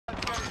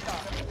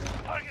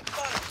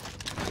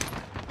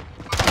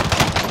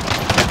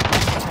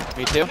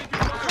Me too.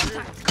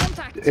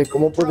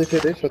 ¿Cómo puede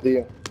ser eso,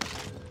 tío?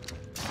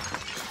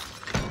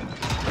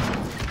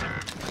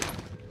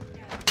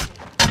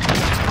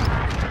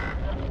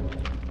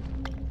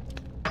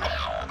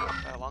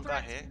 One guy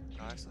here,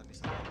 guys. Let me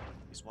see.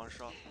 He's one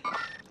shot.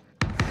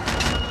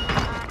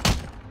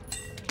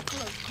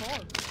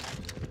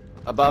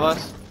 Above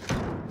us.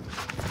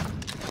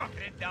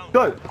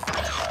 Go!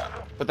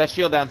 Put that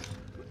shield down.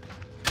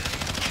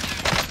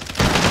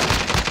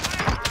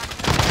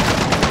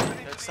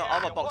 It's the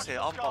armor box here,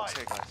 guys.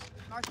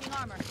 Marking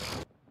armor.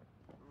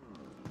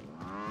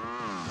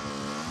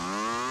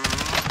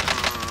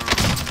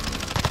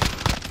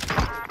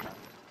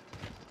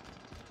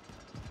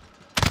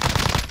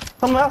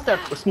 Someone else there,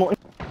 small.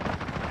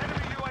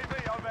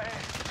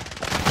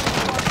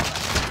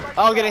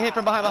 Oh, get a hit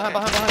from behind.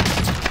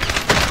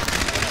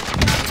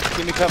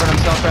 Give me cover, I'm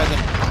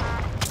self-present.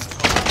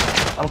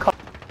 I'm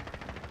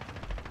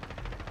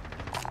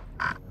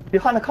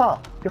behind the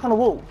car, behind the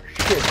wall.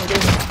 Shit, I'm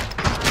getting.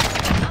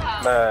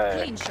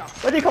 Clean shot.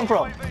 Where did he come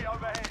from?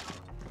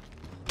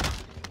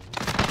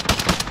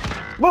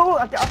 Whoa,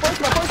 I broke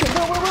him,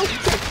 whoa,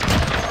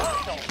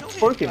 shit.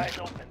 Broke him.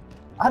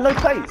 I had no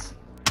plates.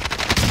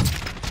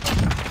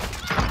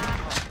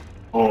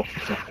 Oh,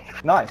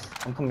 nice.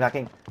 I'm coming back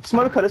in.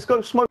 Smoker, let's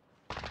go, smoke.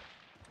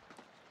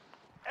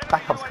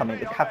 Backup's coming,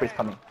 the cavalry's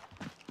coming.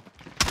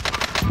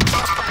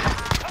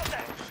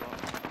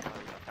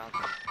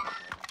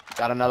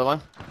 Got another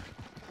one.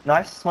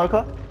 Nice,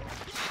 smoker.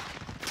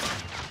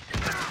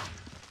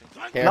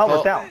 Careful. Now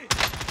we're down.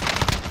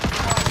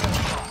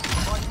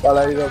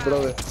 Vale,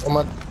 brother.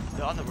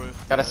 They're on the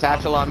roof. Got a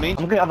satchel on me.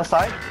 I'm going on the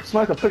side.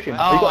 Smoker, push him.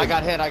 Oh, I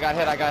got hit.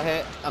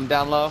 I'm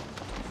down low.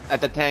 At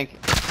the tank.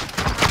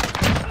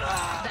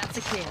 That's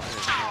a kill.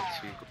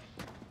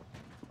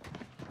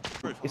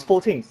 It's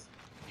 14th.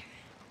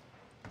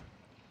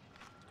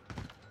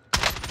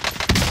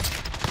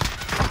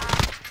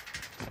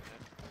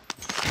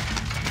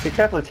 Be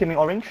careful of teaming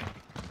orange.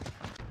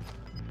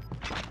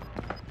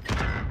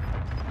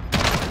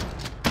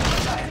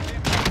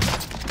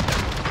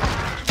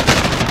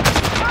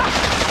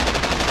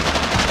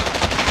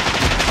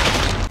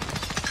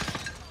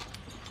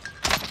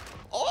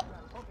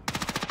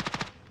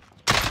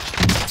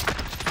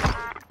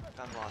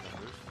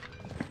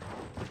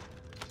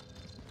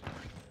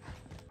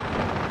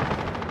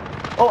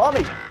 Oh,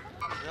 army!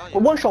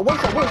 Well, one shot.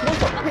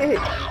 Hit.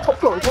 Top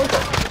floor, one shot.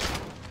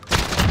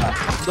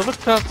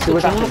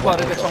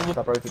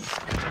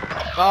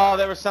 Oh,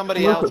 there was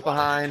somebody else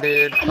behind,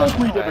 dude.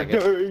 Smokeweed every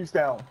day, he's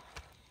down.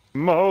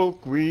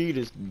 Smokeweed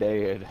is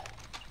dead.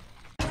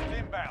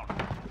 Inbound.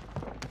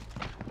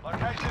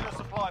 Located a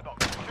supply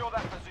box. Secure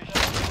that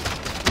position.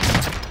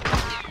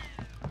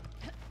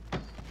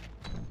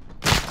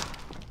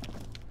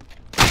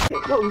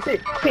 Look, you see,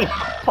 pink,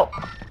 top,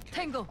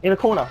 Tango. in the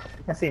corner.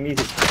 You can see him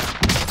easy.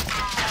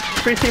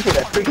 Three people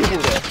there.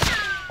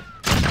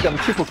 Them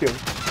triple kill.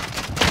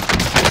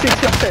 Six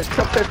upstairs,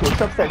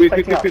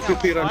 fighting up.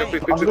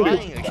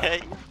 Okay.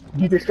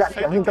 You distract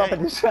me, I'm going to go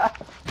and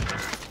distract.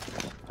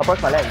 I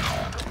broke my leg.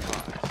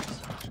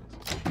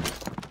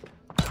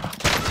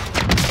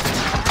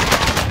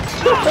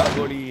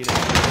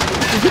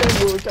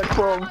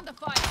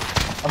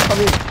 I'm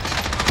coming.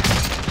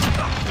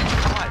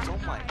 Oh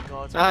my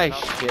god.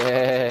 Nice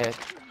shit.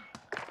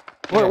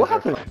 Wait, what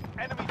happened?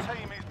 Enemy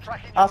team is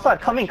tracking.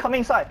 Outside, come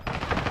inside.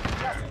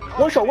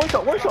 One shot, I'm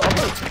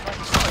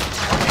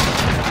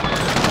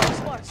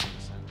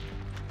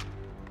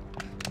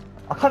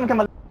I can't even get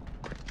my...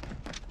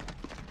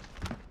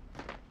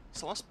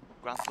 Someone's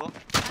ground floor.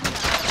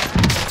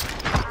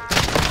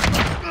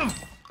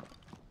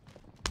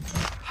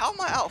 How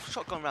am I out of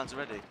shotgun rounds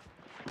already?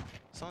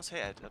 Someone's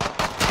hit.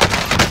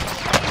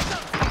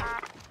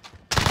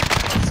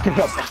 Skin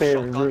up there.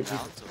 Shotgun rounds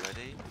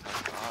already.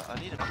 I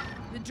need a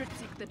The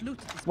dripstick that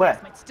looted this Where?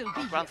 place might still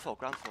be ground floor.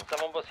 Friendly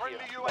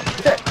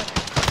UAV. here.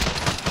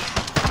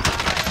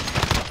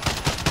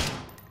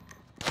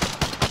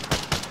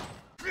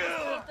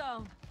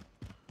 Down.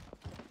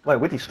 Wait,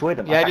 we destroyed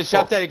them. Yeah, he just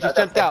jumped out. He just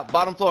jumped out.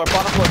 Bottom floor.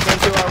 Came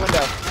through our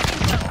window.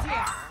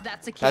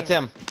 That's a kill. That's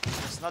him.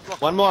 Snug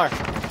rock. One more. I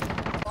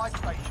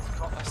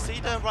see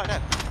them right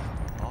there.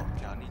 Oh,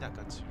 okay, I need that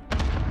gun too.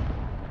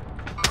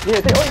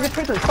 Yeah, they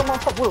prison. Someone on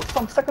top roof,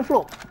 some second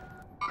floor.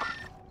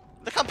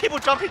 Look how people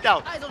jumping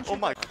down. Eyes on Oh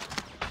my.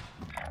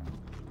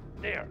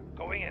 There,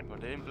 going in. Oh,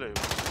 they're in blue.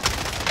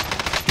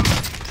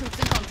 Troops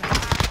in contact.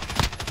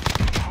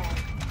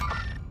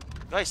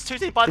 Guys, two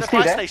teams by the Is he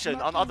fire there? station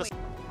on the other side.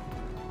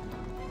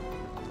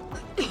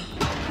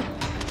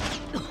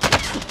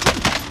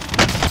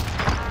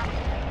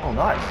 Oh,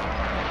 nice.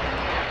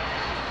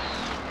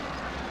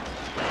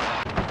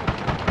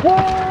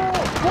 Whoa!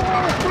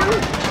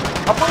 Three!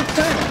 I broke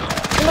two!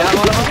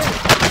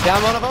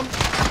 Down one of them.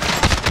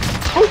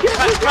 Oh,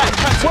 yeah! Crack.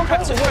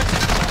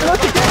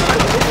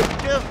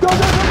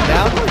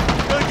 Down.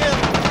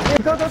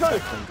 Go!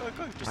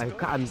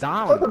 I'm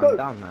down. Go. I'm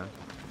down, man.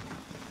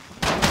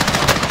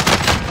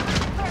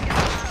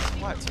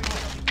 What?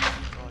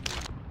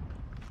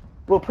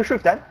 We'll push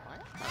roof then.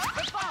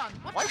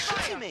 Why should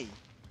shooting me?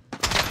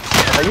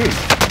 Are you?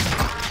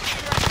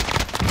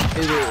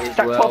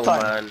 Jack Well,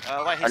 top time.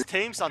 man. Wait, his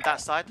team's on that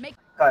side.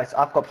 Guys,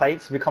 I've got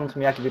plates. If you come to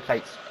me, I give you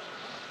plates.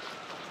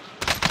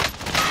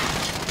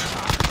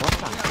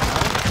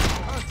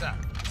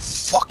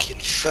 Fucking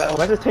fell.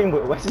 Where's his team?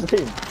 Where's his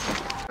team?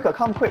 Okay,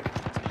 come quick.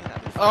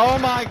 Oh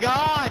my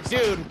god,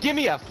 dude! Give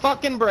me a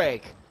fucking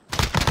break.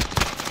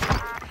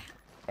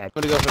 I'm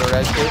gonna go for the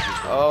red too.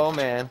 Oh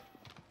man.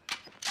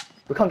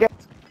 We can't get.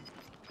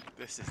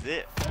 This is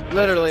it.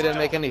 Literally didn't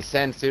make any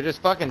sense, dude.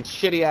 Just fucking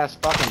shitty ass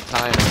fucking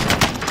timing.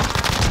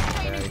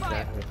 Yeah,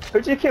 exactly.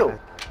 Who'd you kill?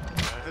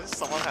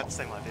 Someone had the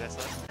same idea, so.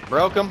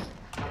 Broke him.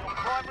 Your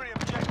primary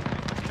objective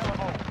is to kill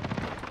them all.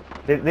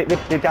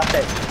 They got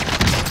that.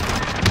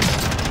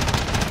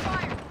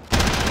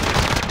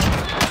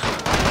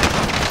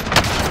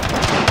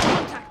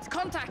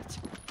 Contact!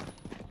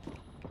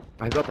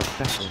 I got a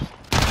special.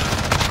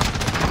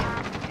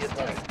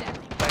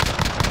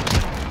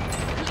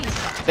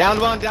 Down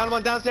one,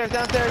 downstairs.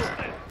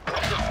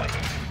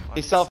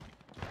 He's self.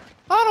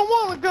 I don't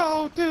want to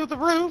go to the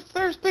roof.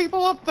 There's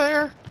people up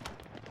there.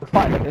 We're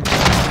fighting it.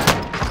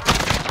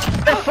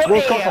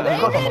 We've got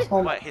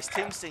someone. Wait, his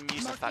team's didn't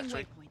use the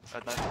factory. No.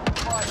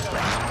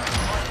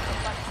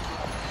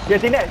 Yeah,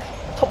 D-net.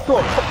 Top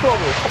floor, top floor.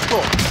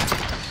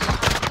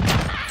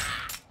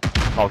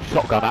 Oh,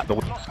 shotgun at the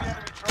Yeah,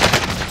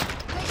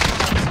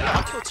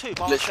 I killed two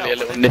by Literally a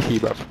myself. little nippy,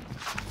 bruv.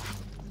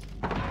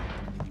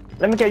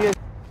 Let me get you.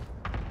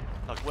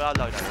 Like, we are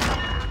low now.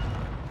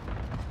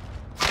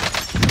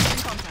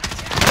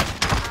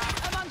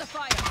 I'm under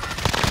fire.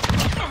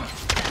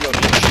 You're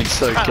literally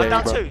so Right, gay, I'm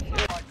down bro. two.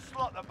 Right,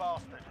 slot the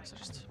bastard. So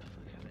just two.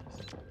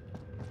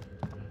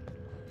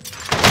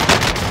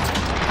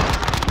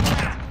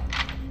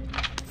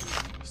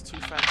 There's two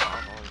friends out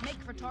of orange. Make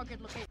for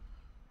target location.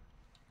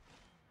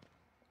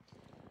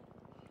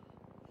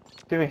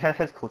 Doing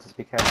headquarters,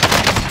 be careful.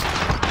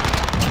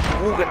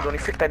 Morgan, Johnny,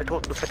 fick deine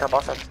Toten, du fetter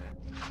Bastard.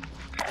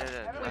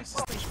 Yeah, nice.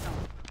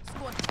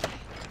 Squad.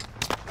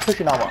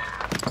 Pushing armor.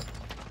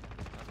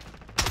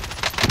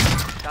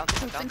 Down,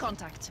 Troops in down.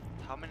 contact.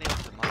 How many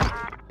of them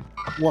are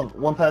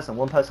One person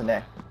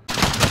there.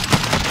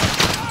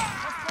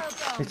 Hostile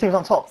down. His team's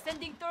on top.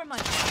 Sending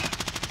thermite.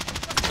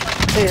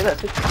 Here, look.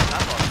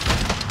 that one?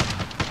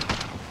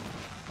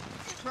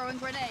 Throwing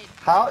grenade.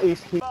 How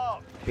is he?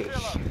 Mark, kill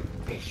 'em.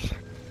 Fish.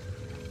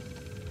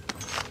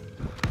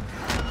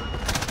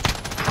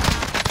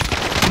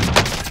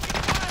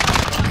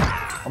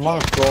 I'm on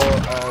the floor.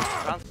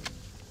 Round.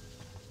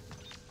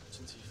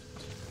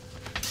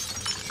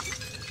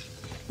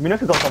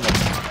 Minnoku got someone.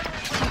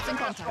 Troops in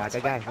Yeah, contact.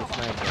 the guy who's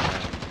sniping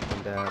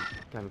on the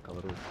chemical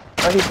roof.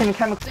 Oh, he's in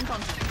chemical. Troops in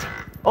contact.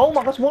 Oh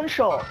my gosh, one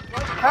shot.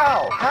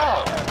 How?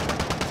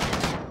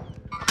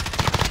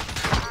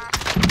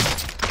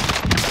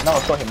 Now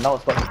it's got him.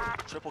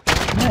 Triple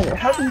kill. Man,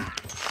 how do you...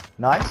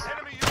 Nice.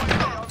 Enemy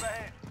UAV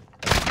overhead.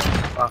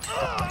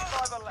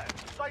 Driver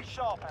left. Stay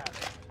sharp out.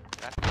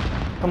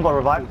 Come got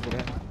revive.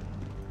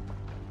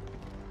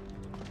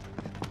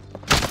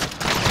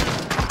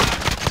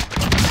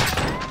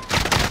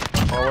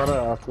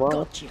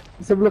 Got you.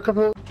 Se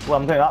bloqueado. Well,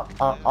 I'm going up.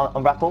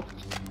 On rappel.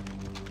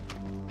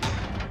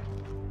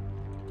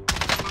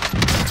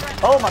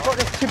 Oh my god,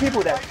 there's two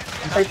people there.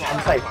 I'm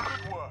safe.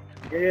 Good work.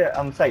 Yeah,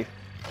 I'm safe.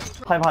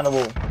 Climb behind the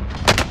wall.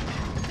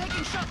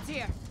 Taking shots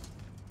here.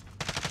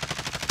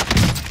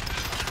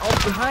 Oh,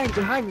 behind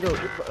though.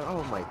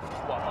 Oh my god.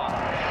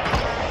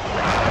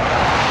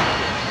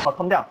 Oh,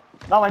 come down.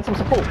 Now I need some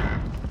support.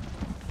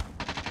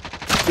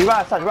 You're right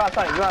outside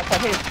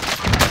here.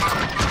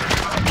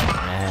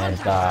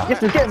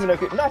 Yes, we get him,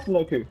 Minnoku. Nice,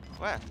 Minnoku.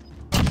 Where?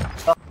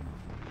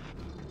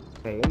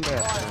 Okay, in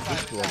there.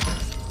 This one.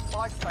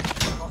 Five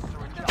seconds across to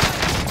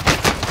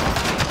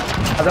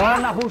No,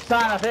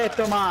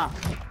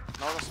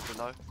 No, that's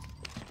below.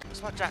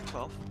 It's my Jack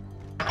 12.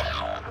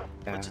 Yeah,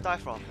 Where'd you die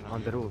from? You know?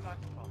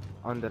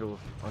 on the roof.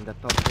 On the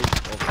top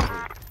roof of the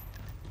roof.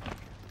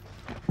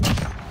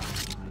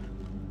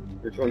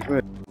 Which one's me?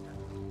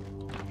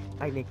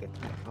 I take it.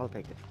 I'll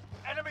take it.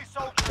 enemy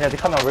soldier. Yeah, they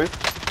come on roof.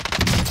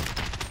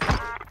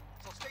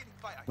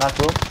 Nice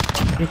room.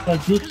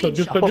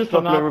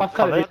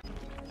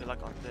 They're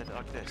like on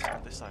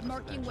this side.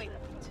 Marking waypoint.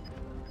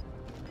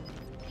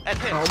 Ed,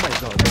 hit. Oh my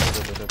god.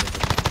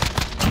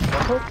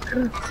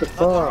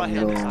 Right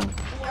here, this side.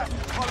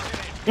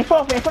 In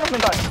front of me,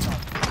 guys.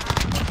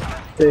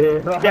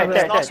 Dead.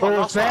 Last one.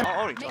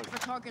 Orange. Make for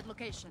target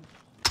location.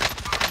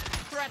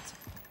 Threat.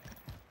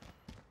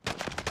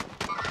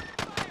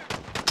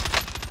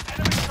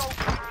 Enemy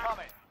soldier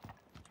incoming.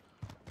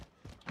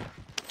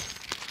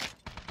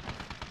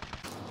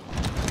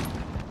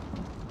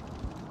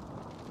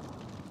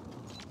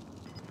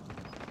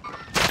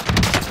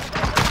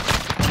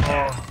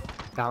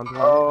 Down one.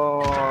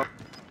 Oh,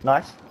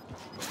 nice.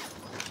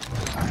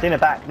 In the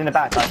back,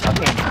 guys. I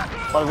think.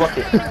 One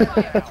rocket.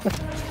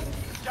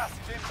 Gas is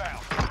inbound.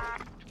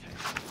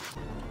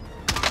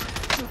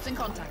 Troops in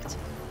contact.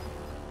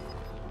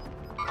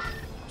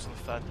 It's on the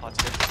third party.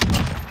 Okay,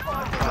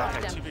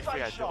 2v3,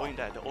 yeah, they're all in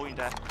there, they're all in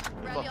there.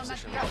 We've got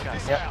position, we've got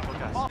gas, Yep. we've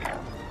got gas.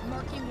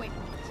 Marking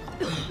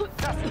waypoint.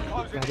 Gas is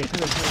closing Yeah, in. they're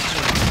coming.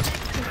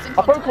 I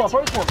broke one.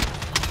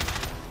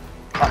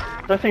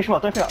 Don't finish him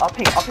up, I'll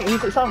ping,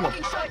 he's at someone.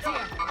 Taking shots here.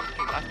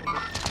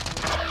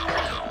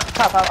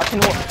 Tap, I ping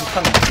one, he's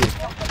coming to you.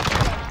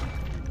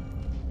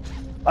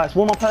 It's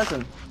one more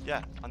person.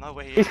 Yeah, I know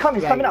where he He's is.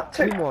 coming Yeah, up,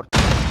 two. more.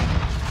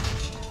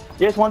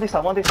 Yes, one this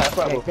side, that's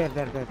where I Yeah, will. there.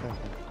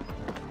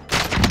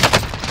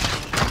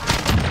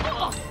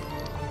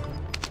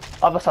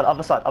 Other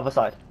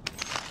side.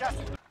 Gas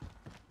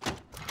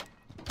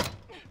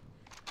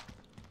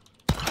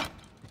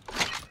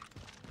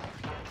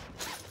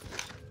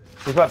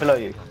He's right below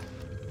you.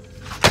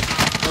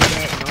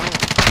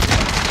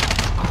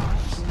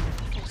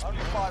 only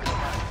 5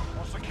 remaining.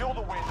 We'll secure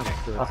the win.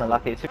 That's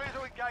unlucky. Clear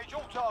to engage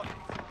all targets.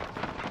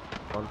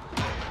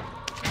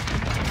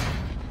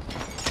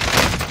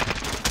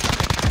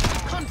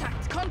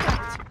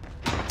 Contact.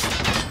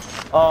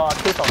 Oh, I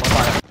killed someone,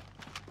 right.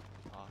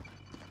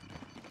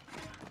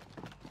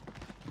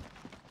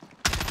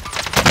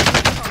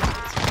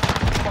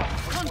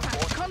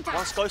 Contact.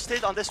 One's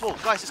ghosted on this wall.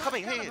 Guys, it's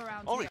coming, here.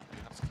 Around Ori. here. We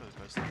have to kill the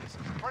ghosted.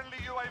 Friendly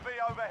UAV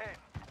overhead.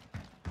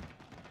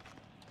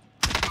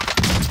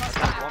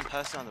 One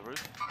person on the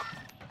roof.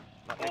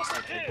 Like next to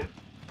the people.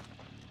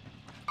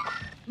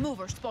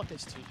 Mover spotted.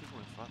 There's 2 people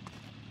in front.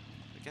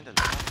 Again, they're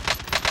looking.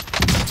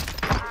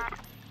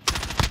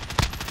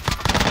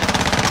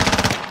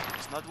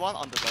 There's another one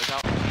on the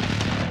loadout.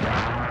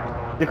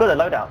 You've got a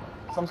loadout.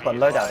 Someone's got a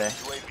loadout there.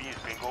 UAV is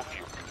being off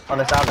you. On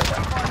the sound of it.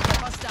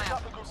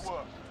 Hostile. Good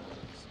work.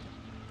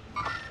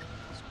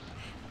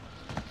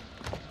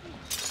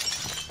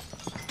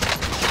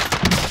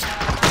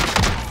 Hostile.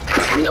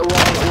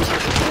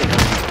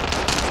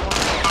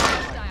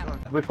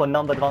 We've got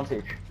number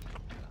advantage.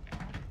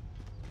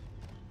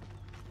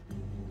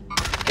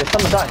 Yeah,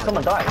 someone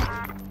died.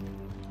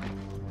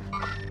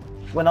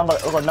 We've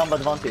got number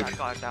advantage. That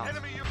guy down.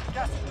 Enemy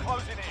gas is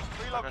closing in.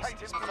 Relocate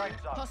to the safe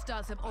zone.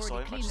 Hostiles have I saw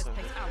already him, I cleaned just this saw him.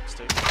 place out. It's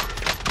 2.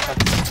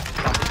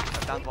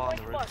 I'm down one on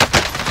the roof.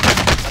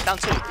 I'm down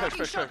 2.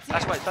 Push.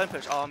 That's right, don't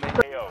push. Oh, man.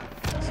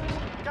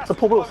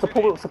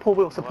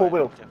 Support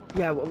wheel.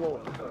 Yeah, whoa.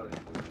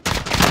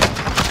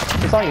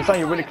 It's on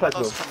you, really close,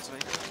 Will.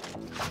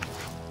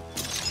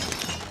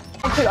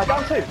 Come to me. I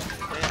down two.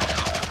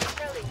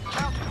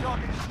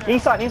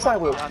 Inside,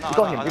 Will. Yeah, I know,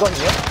 You got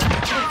him, yeah?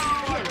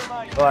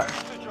 Alright.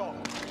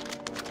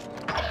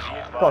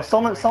 God,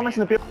 someone's in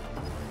the building.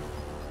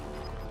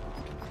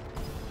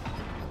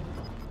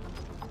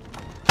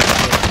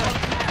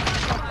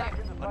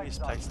 I need his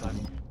plates though.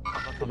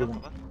 Cover.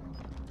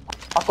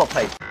 I've got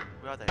plates.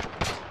 Where are they?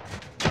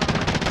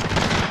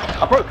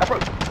 I broke.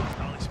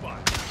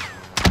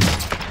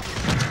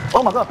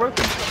 Oh my god, I broke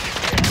him.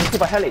 He's killed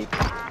by heli.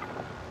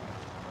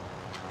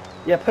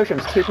 Yeah, push him.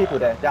 There's 2 people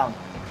there, down.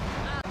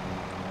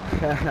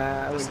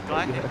 That's the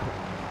guy.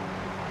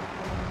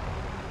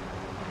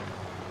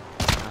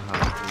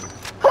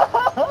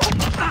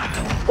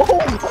 Oh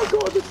my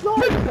god, it's not!